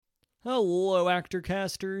Hello,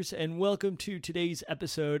 Actorcasters, and welcome to today's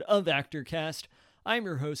episode of Actorcast. I'm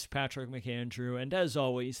your host, Patrick McAndrew, and as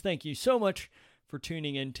always, thank you so much for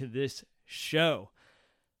tuning into this show.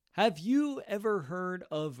 Have you ever heard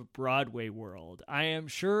of Broadway World? I am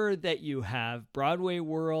sure that you have. Broadway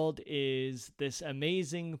World is this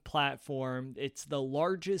amazing platform. It's the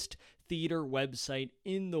largest theater website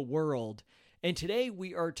in the world. And today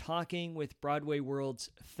we are talking with Broadway World's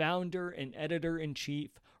founder and editor-in-chief,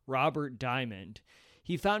 Robert Diamond.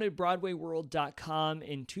 He founded BroadwayWorld.com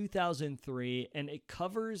in 2003, and it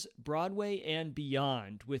covers Broadway and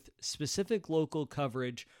beyond with specific local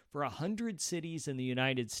coverage for 100 cities in the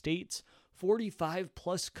United States, 45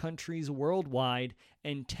 plus countries worldwide,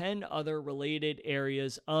 and 10 other related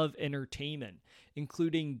areas of entertainment,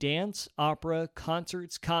 including dance, opera,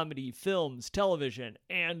 concerts, comedy, films, television,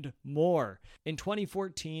 and more. In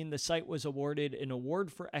 2014, the site was awarded an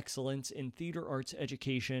Award for Excellence in Theater Arts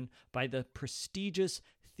Education by the prestigious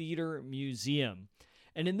Theater Museum.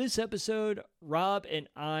 And in this episode, Rob and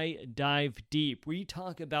I dive deep. We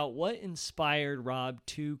talk about what inspired Rob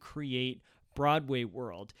to create Broadway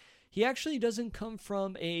World. He actually doesn't come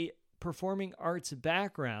from a performing arts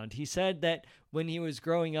background. He said that when he was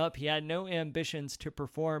growing up, he had no ambitions to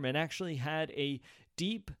perform and actually had a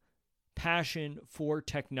deep passion for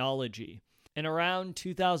technology. And around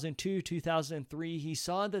 2002, 2003, he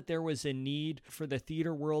saw that there was a need for the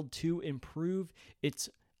theater world to improve its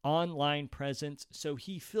online presence, so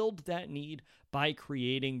he filled that need by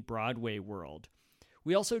creating Broadway World.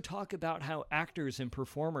 We also talk about how actors and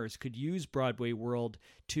performers could use Broadway World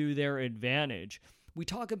to their advantage. We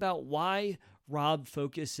talk about why Rob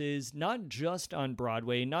focuses not just on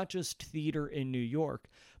Broadway, not just theater in New York,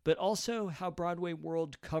 but also how Broadway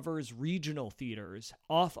World covers regional theaters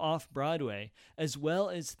off-Broadway, as well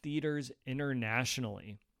as theaters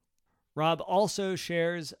internationally. Rob also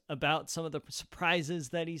shares about some of the surprises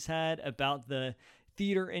that he's had about the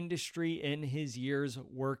theater industry in his years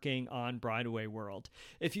working on Broadway World.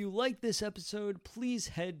 If you like this episode, please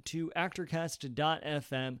head to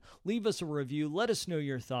actorcast.fm, leave us a review, let us know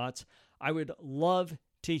your thoughts. I would love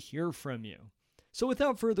to hear from you. So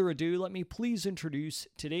without further ado, let me please introduce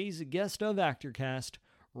today's guest of Actorcast,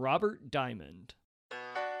 Robert Diamond.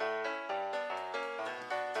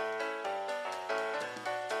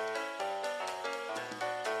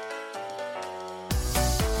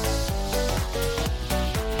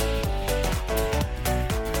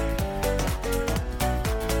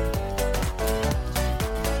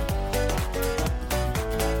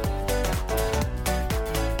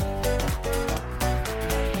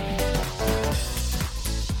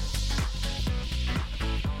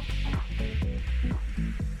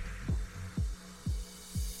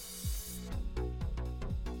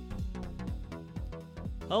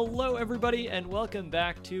 Hello, everybody, and welcome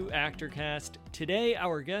back to Actorcast. Today,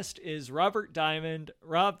 our guest is Robert Diamond.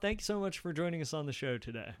 Rob, thanks so much for joining us on the show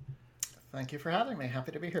today. Thank you for having me.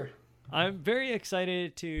 Happy to be here. I'm very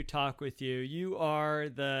excited to talk with you. You are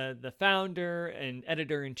the founder and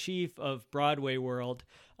editor-in-chief of Broadway World,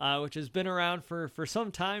 which has been around for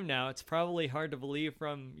some time now. It's probably hard to believe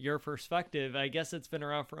from your perspective. I guess it's been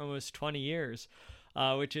around for almost 20 years.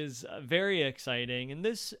 Which is very exciting. And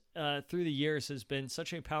this, through the years, has been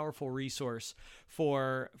such a powerful resource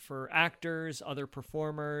for actors, other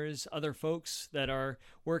performers, other folks that are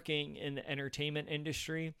working in the entertainment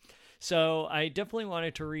industry. So I definitely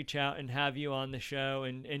wanted to reach out and have you on the show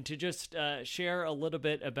and to just share a little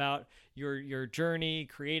bit about your journey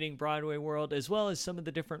creating Broadway World, as well as some of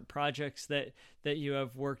the different projects that you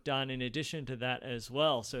have worked on in addition to that as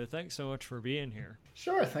well. So thanks so much for being here.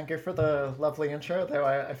 Sure. Thank you for the lovely intro, though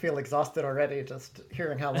I feel exhausted already just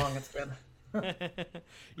hearing how long it's been.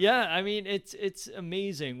 Yeah, I mean, it's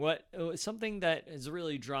amazing. Something that has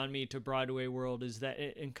really drawn me to Broadway World is that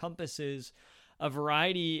it encompasses a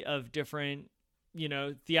variety of different,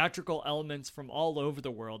 theatrical elements from all over the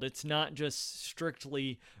world. It's not just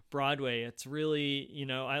strictly Broadway. It's really,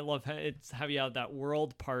 I love how you have that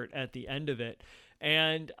world part at the end of it.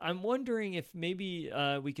 And I'm wondering if maybe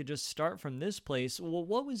we could just start from this place. Well,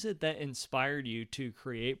 what was it that inspired you to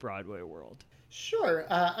create Broadway World? Sure.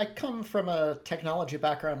 I come from a technology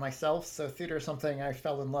background myself, so theater is something I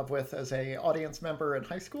fell in love with as an audience member in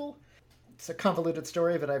high school. It's a convoluted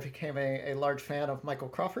story, but I became a large fan of Michael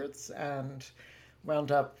Crawford's and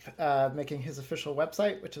wound up making his official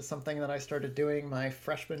website, which is something that I started doing my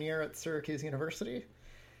freshman year at Syracuse University.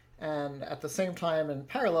 And at the same time, in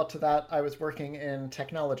parallel to that, I was working in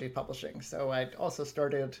technology publishing. So I also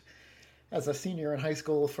started as a senior in high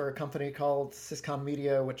school for a company called Syscon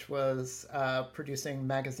Media, which was producing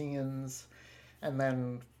magazines and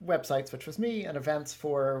then websites, which was me, and events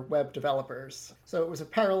for web developers. So it was a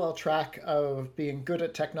parallel track of being good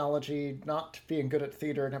at technology, not being good at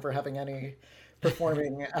theater, never having any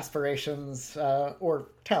performing aspirations or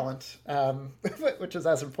talent, which is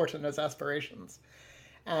as important as aspirations.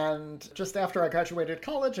 And just after I graduated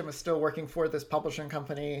college and was still working for this publishing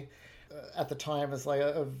company, at the time as like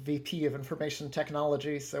a VP of information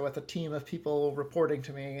technology, so with a team of people reporting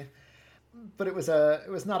to me. But it was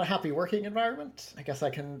not a happy working environment. I guess I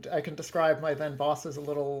can describe my then boss as a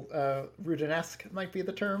little Rudin-esque, might be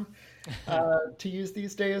the term to use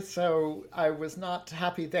these days. So I was not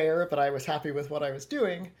happy there, but I was happy with what I was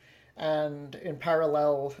doing, and in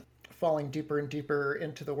parallel, falling deeper and deeper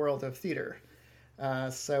into the world of theater.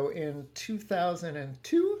 So in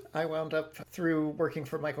 2002, I wound up through working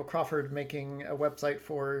for Michael Crawford making a website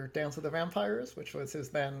for Dance of the Vampires, which was his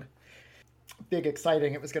then big,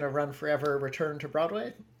 exciting, it was going to run forever return to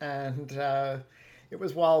Broadway. And it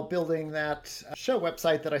was while building that show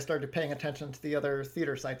website that I started paying attention to the other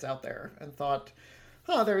theater sites out there and thought,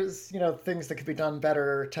 oh, there's, things that could be done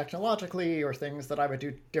better technologically or things that I would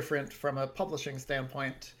do different from a publishing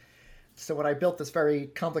standpoint. So when I built this very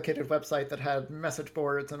complicated website that had message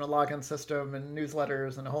boards and a login system and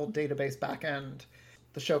newsletters and a whole database backend,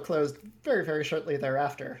 the show closed very, very shortly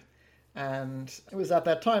thereafter. And it was at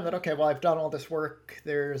that time that, okay, well, I've done all this work.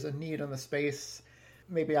 There's a need in the space.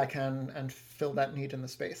 Maybe I can and fill that need in the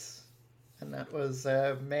space. And that was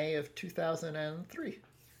May of 2003.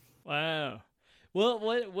 Wow. Well,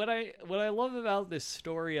 what I love about this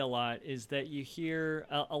story a lot is that you hear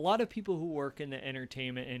a lot of people who work in the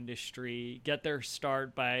entertainment industry get their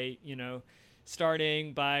start by,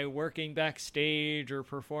 starting by working backstage or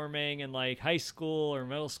performing in like high school or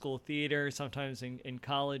middle school theater, sometimes in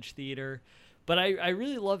college theater. But I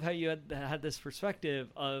really love how you had this perspective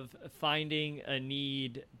of finding a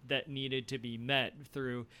need that needed to be met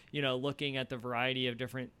through, looking at the variety of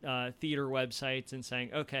different theater websites and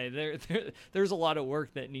saying, okay, there's a lot of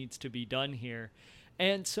work that needs to be done here.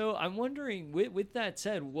 And so I'm wondering, with that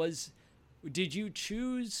said, did you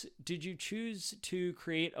choose to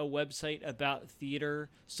create a website about theater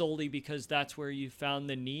solely because that's where you found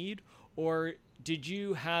the need, or did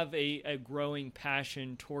you have a growing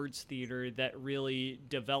passion towards theater that really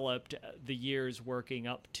developed the years working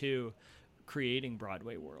up to creating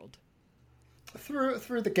Broadway World?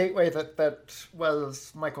 Through the gateway that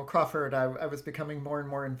was Michael Crawford, I was becoming more and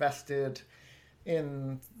more invested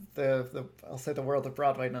in the I'll say the world of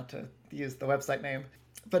Broadway, not to use the website name,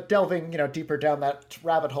 but delving deeper down that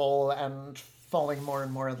rabbit hole and falling more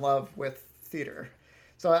and more in love with theater.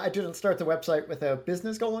 So I didn't start the website with a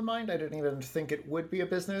business goal in mind. I didn't even think it would be a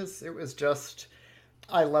business. It was just,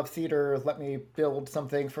 I love theater. Let me build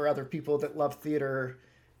something for other people that love theater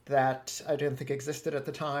that I didn't think existed at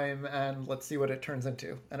the time, and let's see what it turns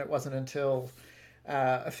into. And it wasn't until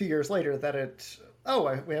a few years later that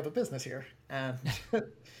we have a business here. And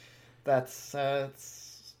that's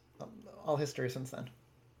it's all history since then.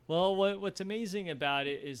 Well, what's amazing about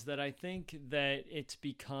it is that I think that it's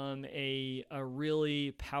become a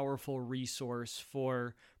really powerful resource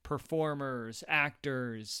for performers,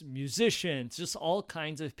 actors, musicians, just all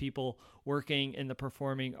kinds of people working in the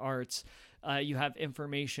performing arts. You have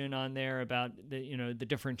information on there about the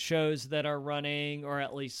different shows that are running, or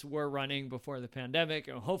at least were running before the pandemic,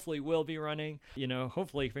 and hopefully will be running,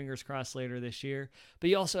 hopefully fingers crossed later this year. But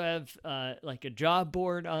you also have like a job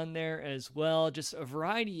board on there as well, just a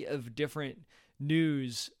variety of different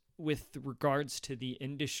news with regards to the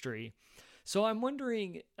industry. So I'm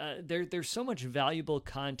wondering, there's so much valuable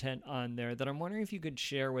content on there that I'm wondering if you could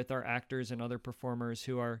share with our actors and other performers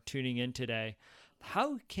who are tuning in today.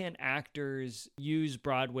 How can actors use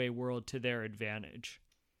Broadway World to their advantage?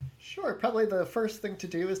 Sure. Probably the first thing to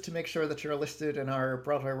do is to make sure that you're listed in our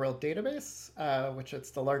Broadway World database, which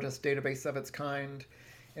it's the largest database of its kind,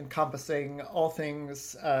 encompassing all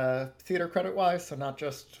things theater credit-wise, so not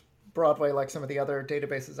just Broadway like some of the other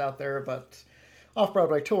databases out there, but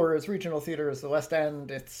off-Broadway tours, regional theaters, the West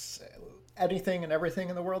End. It's anything and everything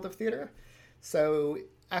in the world of theater. So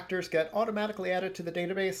actors get automatically added to the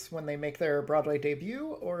database when they make their Broadway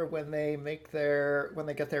debut or when they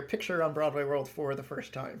get their picture on Broadway World for the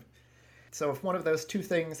first time. So if one of those two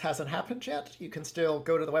things hasn't happened yet, you can still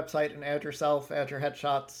go to the website and add yourself, add your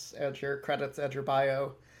headshots, add your credits, add your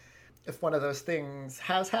bio. If one of those things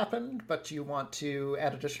has happened, but you want to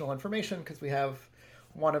add additional information because we have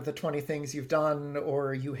one of the 20 things you've done,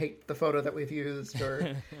 or you hate the photo that we've used,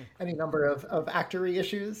 or any number of actory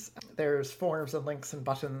issues, there's forms and links and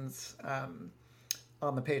buttons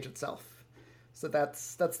on the page itself. So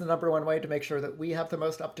that's the number one way to make sure that we have the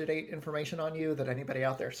most up-to-date information on you, that anybody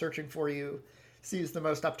out there searching for you sees the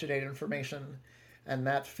most up-to-date information, and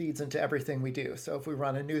that feeds into everything we do. So if we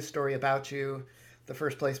run a news story about you, the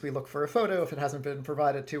first place we look for a photo, if it hasn't been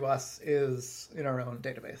provided to us, is in our own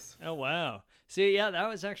database. Oh, wow. See, yeah,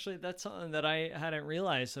 that's something that I hadn't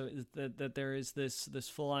realized. So that there is this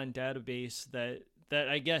full-on database that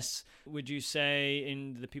I guess, would you say,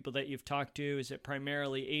 in the people that you've talked to, is it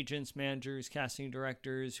primarily agents, managers, casting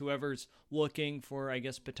directors, whoever's looking for, I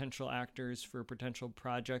guess, potential actors for potential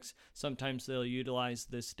projects? Sometimes they'll utilize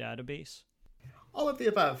this database. All of the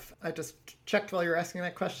above. I just checked while you were asking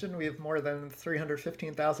that question. We have more than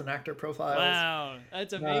 315,000 actor profiles. Wow,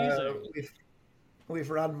 that's amazing. We've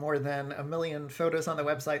run more than 1 million photos on the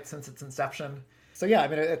website since its inception. So yeah, I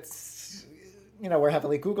mean, it's, we're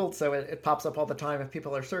heavily Googled, so it pops up all the time if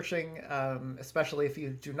people are searching, especially if you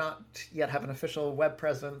do not yet have an official web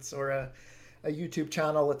presence or a YouTube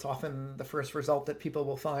channel. It's often the first result that people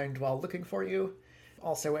will find while looking for you.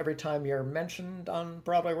 Also, every time you're mentioned on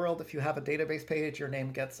Broadway World, if you have a database page, your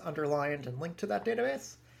name gets underlined and linked to that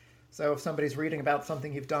database. So if somebody's reading about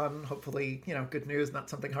something you've done, hopefully, good news, not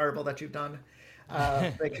something horrible that you've done,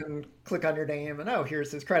 they can click on your name and, oh,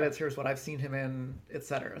 here's his credits, here's what I've seen him in,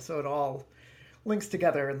 etc. So it all links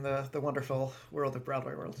together in the wonderful world of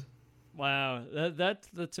Broadway World. Wow,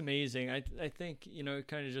 that's amazing. I think, it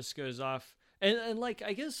kind of just goes off. And like,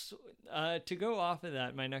 I guess to go off of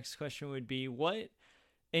that, my next question would be, what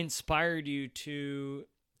inspired you to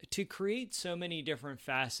create so many different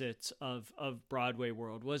facets of Broadway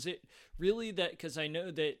World? Was it really that, because I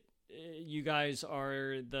know that you guys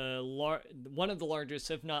are one of the largest,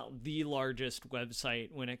 if not the largest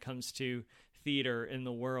website when it comes to theater in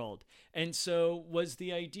the world. And so was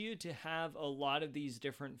the idea to have a lot of these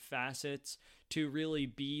different facets to really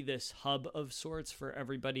be this hub of sorts for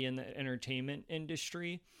everybody in the entertainment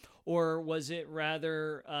industry? Or was it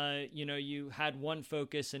rather, you had one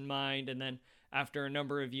focus in mind, and then after a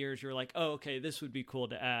number of years, you're like, oh, okay, this would be cool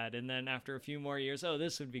to add. And then after a few more years, oh,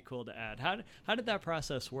 this would be cool to add. How did that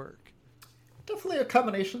process work? Definitely a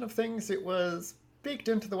combination of things. It was baked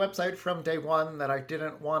into the website from day one that I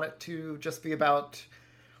didn't want it to just be about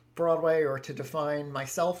Broadway or to define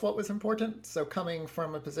myself what was important. So coming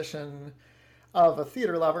from a position of a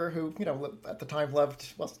theater lover who, at the time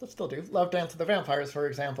loved Dance of the Vampires, for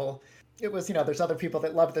example. It was, there's other people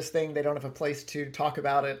that love this thing. They don't have a place to talk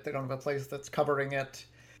about it. They don't have a place that's covering it.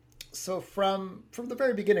 So from the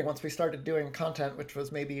very beginning, once we started doing content, which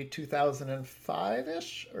was maybe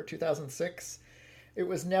 2005-ish or 2006, it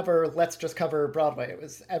was never, let's just cover Broadway. It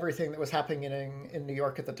was everything that was happening in New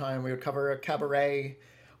York at the time. We would cover a cabaret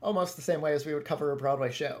almost the same way as we would cover a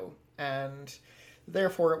Broadway show. And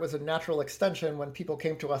therefore, it was a natural extension when people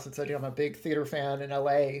came to us and said, I'm a big theater fan in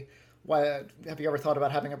LA. Why, have you ever thought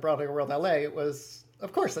about having a Broadway World LA? It was,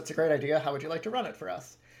 of course, that's a great idea. How would you like to run it for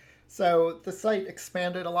us? So the site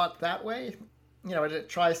expanded a lot that way. It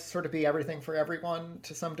tries to sort of be everything for everyone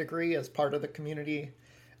to some degree as part of the community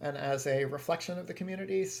and as a reflection of the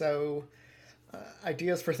community. So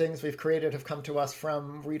ideas for things we've created have come to us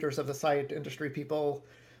from readers of the site, industry people,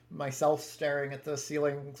 myself staring at the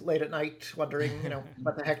ceiling late at night, wondering,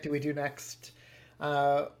 what the heck do we do next?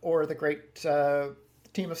 Or the great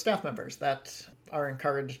team of staff members that are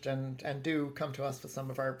encouraged and do come to us with some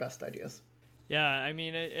of our best ideas. Yeah, I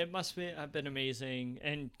mean, it must have been amazing,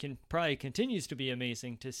 and probably continues to be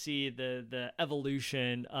amazing to see the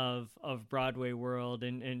evolution of Broadway World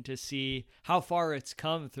and to see how far it's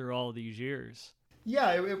come through all these years.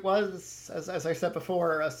 Yeah, it was, as I said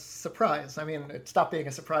before, a surprise. I mean, it stopped being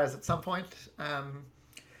a surprise at some point.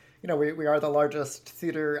 We are the largest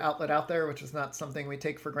theater outlet out there, which is not something we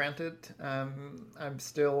take for granted. I'm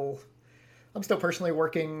still personally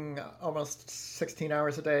working almost 16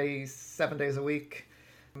 hours a day, 7 days a week.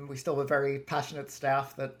 We still have a very passionate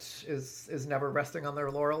staff that is never resting on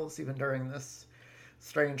their laurels, even during this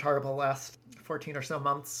strange, horrible last 14 or so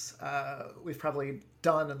months. We've probably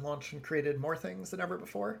done and launched and created more things than ever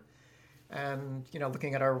before. And,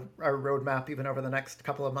 looking at our roadmap, even over the next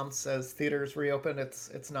couple of months as theaters reopen,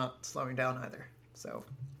 it's not slowing down either. So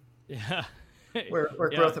yeah. We're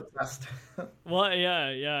growth obsessed. Well,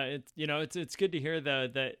 yeah. It's good to hear though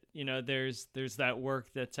that there's that work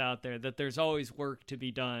that's out there, that there's always work to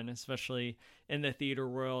be done, especially in the theater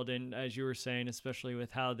world, and as you were saying, especially with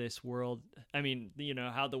how this world,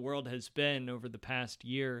 how the world has been over the past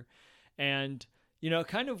year, and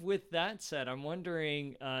kind of with that said, I'm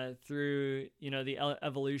wondering through the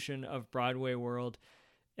evolution of Broadway World.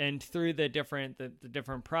 and through the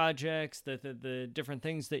different projects, the different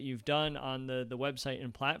things that you've done on the website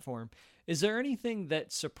and platform, is there anything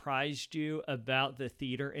that surprised you about the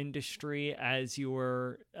theater industry as you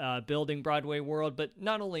were building Broadway World, but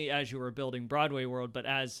not only as you were building Broadway World, but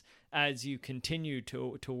as you continue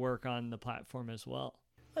to work on the platform as well?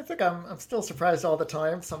 I think I'm still surprised all the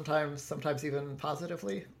time, sometimes even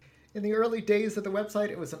positively. In the early days of the website,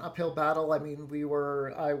 it was an uphill battle. I mean,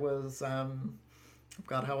 I was,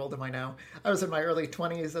 God, how old am I now? I was in my early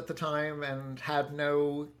 20s at the time and had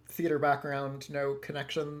no theater background, no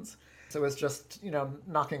connections. So it was just,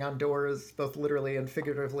 knocking on doors, both literally and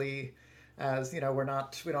figuratively, as, we don't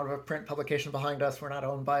have a print publication behind us. We're not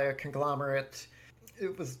owned by a conglomerate.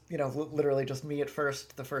 It was, literally just me at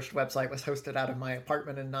first. The first website was hosted out of my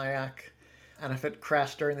apartment in Nyack. And if it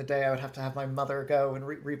crashed during the day, I would have to have my mother go and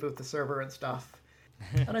reboot the server and stuff.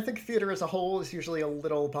 And I think theater as a whole is usually a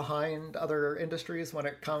little behind other industries when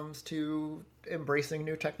it comes to embracing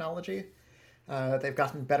new technology. They've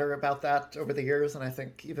gotten better about that over the years, and I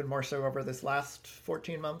think even more so over this last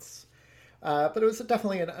 14 months. But it was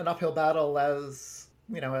definitely an uphill battle as,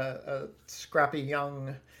 a scrappy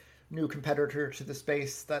young new competitor to the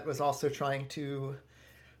space that was also trying to,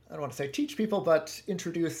 I don't want to say teach people, but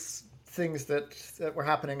introduce things that were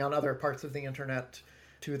happening on other parts of the internet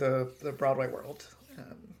to the Broadway world,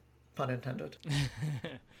 pun intended.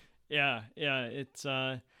 Yeah. It's,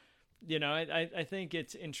 I think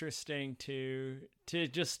it's interesting to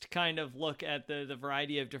just kind of look at the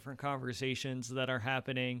variety of different conversations that are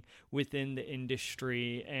happening within the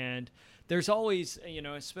industry. And there's always,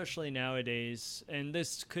 especially nowadays, and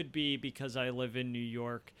this could be because I live in New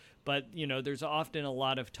York, but, there's often a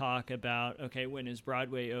lot of talk about, okay, when is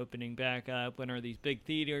Broadway opening back up? When are these big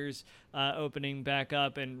theaters opening back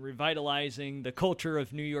up and revitalizing the culture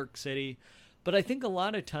of New York City? But I think a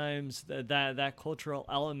lot of times that cultural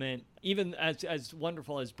element, even as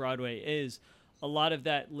wonderful as Broadway is, a lot of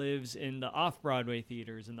that lives in the off-Broadway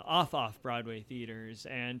theaters and the off-Broadway theaters.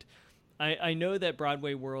 And I know that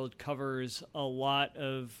Broadway World covers a lot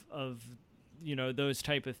of those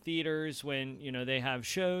type of theaters when, they have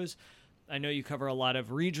shows. I know you cover a lot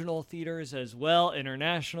of regional theaters as well,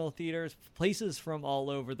 international theaters, places from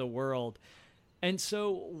all over the world. And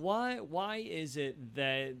so why is it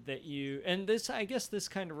that you, and this, I guess this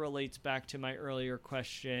kind of relates back to my earlier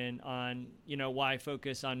question on, why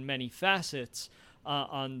focus on many facets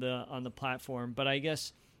on the platform, but I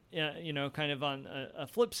guess, kind of on a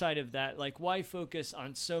flip side of that, like why focus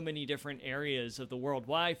on so many different areas of the world?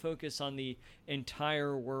 Why focus on the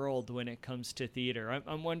entire world when it comes to theater?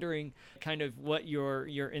 I'm wondering kind of what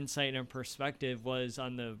your insight and perspective was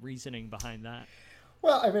on the reasoning behind that.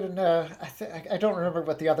 Well, I mean, I don't remember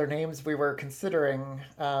what the other names we were considering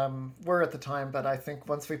were at the time, but I think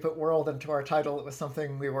once we put world into our title, it was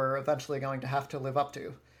something we were eventually going to have to live up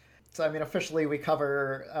to. So, I mean, officially we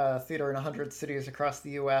cover theater in 100 cities across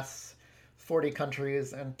the U.S., 40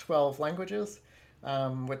 countries, and 12 languages,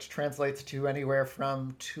 which translates to anywhere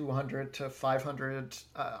from 200 to 500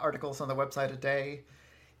 articles on the website a day,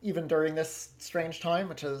 even during this strange time,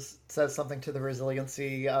 which says something to the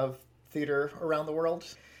resiliency of theater around the world.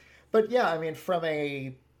 But yeah, I mean, from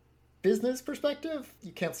a business perspective,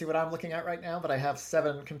 you can't see what I'm looking at right now, but I have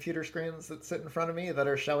 7 computer screens that sit in front of me that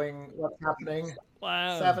are showing what's happening.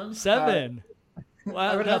 Wow. 7. Wow,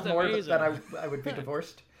 I would have more, amazing. but then I would be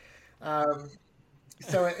divorced.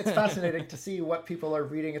 So it's fascinating to see what people are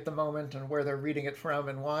reading at the moment and where they're reading it from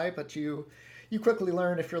and why, but you quickly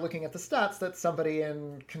learn, if you're looking at the stats, that somebody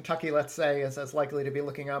in Kentucky, let's say, is as likely to be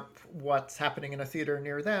looking up what's happening in a theater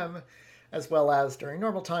near them, as well as during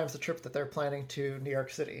normal times, the trip that they're planning to New York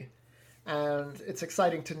City. And it's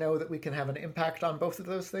exciting to know that we can have an impact on both of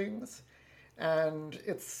those things. And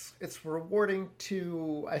it's rewarding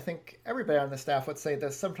to, I think everybody on the staff would say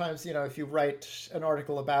this. Sometimes, if you write an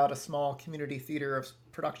article about a small community theater of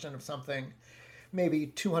production of something, maybe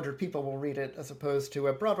 200 people will read it as opposed to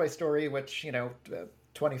a Broadway story, which,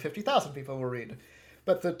 20, 50,000 people will read.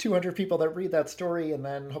 But the 200 people that read that story and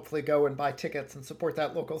then hopefully go and buy tickets and support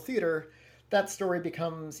that local theater, that story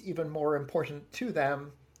becomes even more important to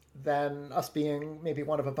them than us being maybe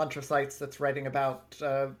one of a bunch of sites that's writing about,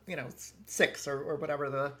 6 or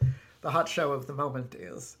whatever the hot show of the moment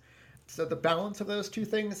is. So the balance of those two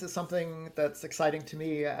things is something that's exciting to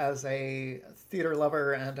me as a theater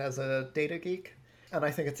lover and as a data geek. And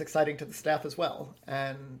I think it's exciting to the staff as well.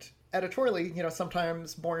 And editorially,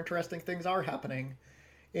 sometimes more interesting things are happening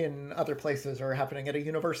in other places or happening at a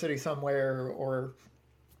university somewhere or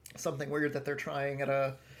something weird that they're trying at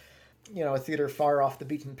a theater far off the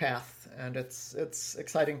beaten path. And it's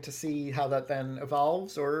exciting to see how that then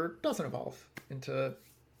evolves or doesn't evolve into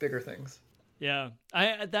bigger things. Yeah,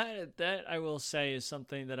 that I will say is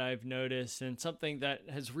something that I've noticed, and something that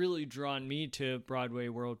has really drawn me to Broadway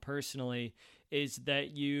World personally, is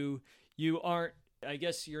that you aren't, I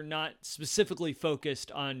guess you're not specifically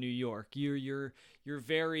focused on New York. You're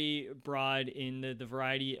very broad in the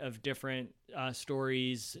variety of different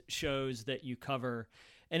stories, shows that you cover.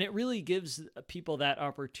 And it really gives people that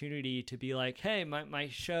opportunity to be like, hey, my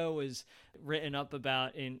show is written up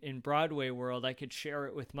about in Broadway World. I could share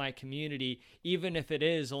it with my community, even if it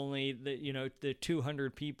is only the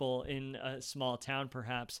 200 people in a small town,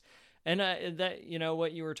 perhaps. And that,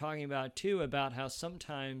 what you were talking about too, about how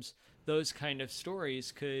sometimes those kind of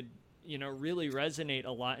stories could, really resonate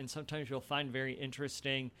a lot. And sometimes you'll find very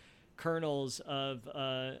interesting kernels of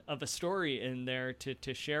a story in there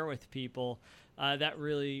to share with people. That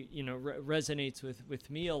really, resonates with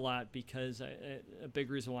me a lot, because a big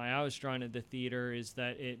reason why I was drawn to the theater is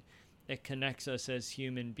that it connects us as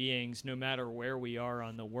human beings, no matter where we are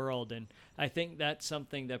on the world. And I think that's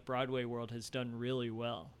something that Broadway World has done really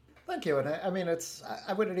well. Thank you. And I mean,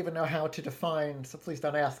 I wouldn't even know how to define, so please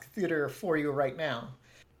don't ask, theater for you right now.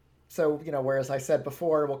 So, whereas I said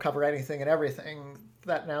before, we'll cover anything and everything,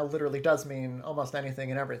 that now literally does mean almost anything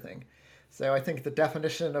and everything. So I think the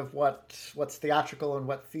definition of what's theatrical and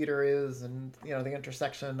what theater is, and, the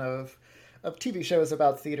intersection of TV shows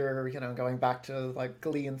about theater, going back to like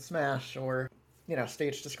Glee and Smash, or,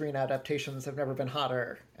 stage to screen adaptations have never been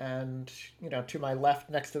hotter. And, to my left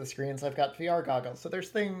next to the screens, I've got VR goggles. So there's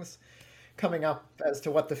things coming up as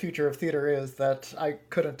to what the future of theater is that I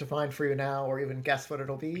couldn't define for you now or even guess what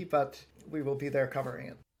it'll be, but we will be there covering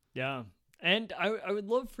it. Yeah. And I would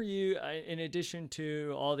love for you, in addition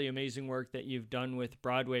to all the amazing work that you've done with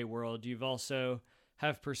Broadway World, you've also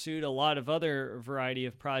have pursued a lot of other variety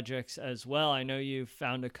of projects as well. I know you've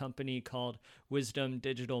found a company called Wisdom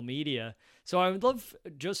Digital Media. So I would love,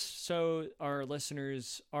 just so our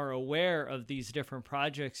listeners are aware of these different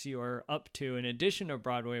projects you are up to in addition to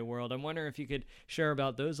Broadway World, I'm wondering if you could share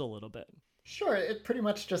about those a little bit. Sure. It pretty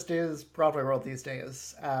much just is Broadway World these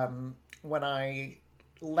days. When I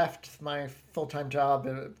left my full-time job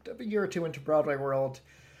a year or two into Broadway World,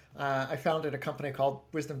 I founded a company called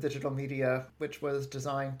Wisdom Digital Media, which was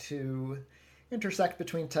designed to intersect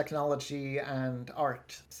between technology and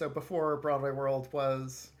art. So before Broadway World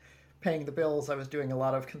was paying the bills, I was doing a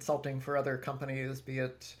lot of consulting for other companies, be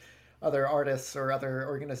it other artists or other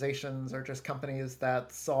organizations, or just companies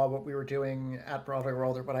that saw what we were doing at Broadway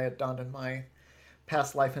World or what I had done in my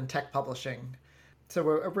past life in tech publishing. So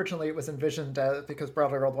originally it was envisioned, because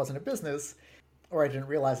Broadway World wasn't a business, or I didn't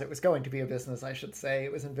realize it was going to be a business, I should say,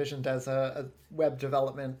 it was envisioned as a web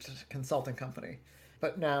development consulting company.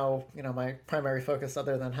 But now, my primary focus,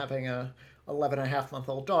 other than having a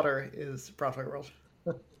 11-and-a-half-month-old daughter, is Broadway World.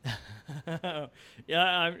 Yeah,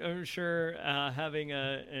 I'm sure having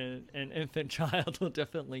an infant child will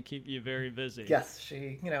definitely keep you very busy. Yes,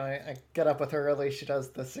 she, I get up with her early. She does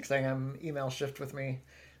the 6 a.m. email shift with me,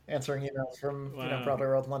 answering emails from Broadway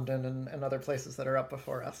World London and other places that are up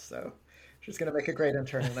before us. So she's going to make a great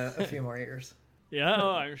intern in a few more years. Yeah,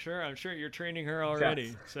 I'm sure you're training her already.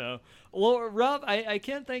 Yes. So, well, Rob, I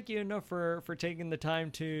can't thank you enough for taking the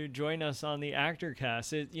time to join us on the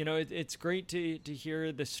ActorCast. It's great to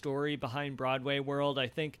hear the story behind Broadway World. I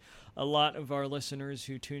think a lot of our listeners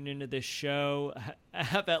who tune into this show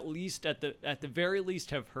have at the very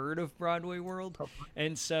least have heard of Broadway World.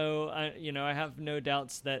 And so, I have no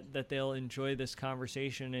doubts that they'll enjoy this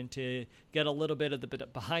conversation and to get a little bit of the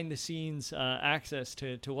behind the scenes access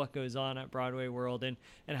to what goes on at Broadway World and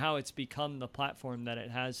how it's become the platform that it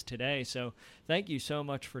has today. So thank you so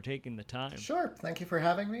much for taking the time. Sure. Thank you for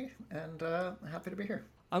having me, and happy to be here.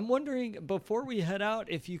 I'm wondering, before we head out,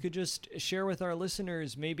 if you could just share with our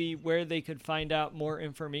listeners maybe where they could find out more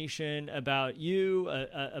information about you,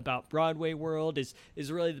 about Broadway World. Is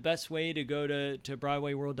really the best way to go to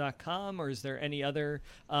BroadwayWorld.com, or is there any other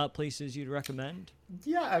places you'd recommend?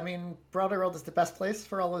 Yeah, I mean, Broadway World is the best place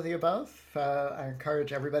for all of the above. I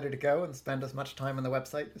encourage everybody to go and spend as much time on the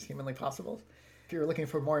website as humanly possible. If you're looking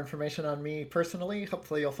for more information on me personally,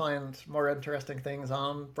 hopefully you'll find more interesting things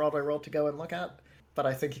on Broadway World to go and look at. But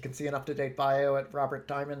I think you can see an up-to-date bio at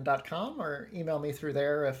robertdiamond.com, or email me through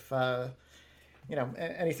there if,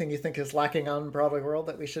 anything you think is lacking on Broadway World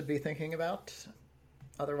that we should be thinking about.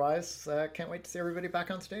 Otherwise, can't wait to see everybody back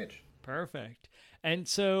on stage. Perfect. And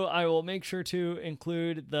so I will make sure to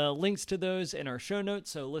include the links to those in our show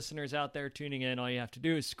notes. So listeners out there tuning in, all you have to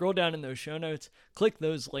do is scroll down in those show notes, click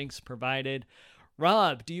those links provided.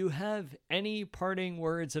 Rob, do you have any parting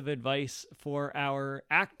words of advice for our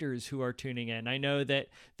actors who are tuning in? I know that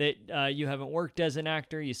you haven't worked as an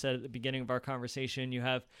actor. You said at the beginning of our conversation you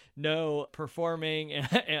have no performing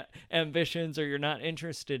ambitions, or you're not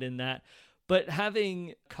interested in that. But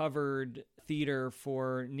having covered theater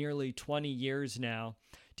for nearly 20 years now,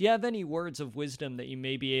 do you have any words of wisdom that you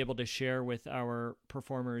may be able to share with our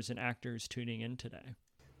performers and actors tuning in today?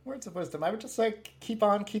 Words of wisdom. I would just say keep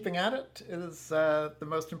on keeping at it is the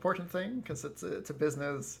most important thing, because it's a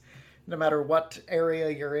business. No matter what area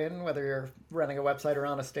you're in, whether you're running a website or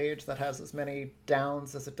on a stage, that has as many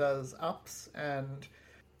downs as it does ups. And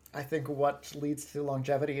I think what leads to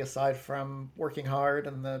longevity, aside from working hard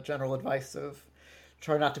and the general advice of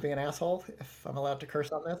try not to be an asshole, if I'm allowed to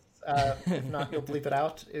curse on this, if not, you'll bleep it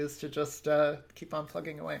out, is to just keep on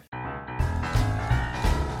plugging away.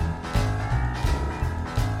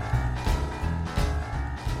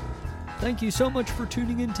 Thank you so much for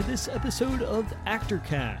tuning in to this episode of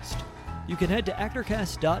ActorCast. You can head to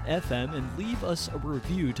actorcast.fm and leave us a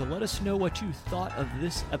review to let us know what you thought of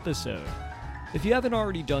this episode. If you haven't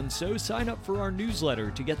already done so, sign up for our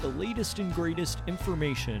newsletter to get the latest and greatest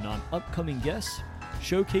information on upcoming guests,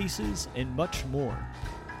 showcases, and much more.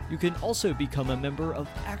 You can also become a member of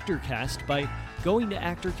ActorCast by going to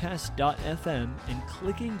actorcast.fm and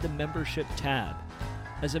clicking the membership tab.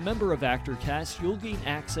 As a member of ActorCast, you'll gain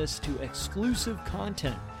access to exclusive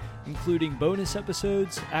content, including bonus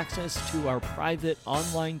episodes, access to our private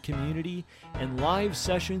online community, and live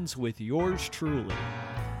sessions with yours truly.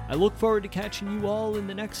 I look forward to catching you all in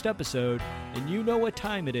the next episode, and you know what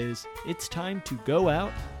time it is. It's time to go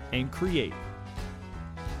out and create.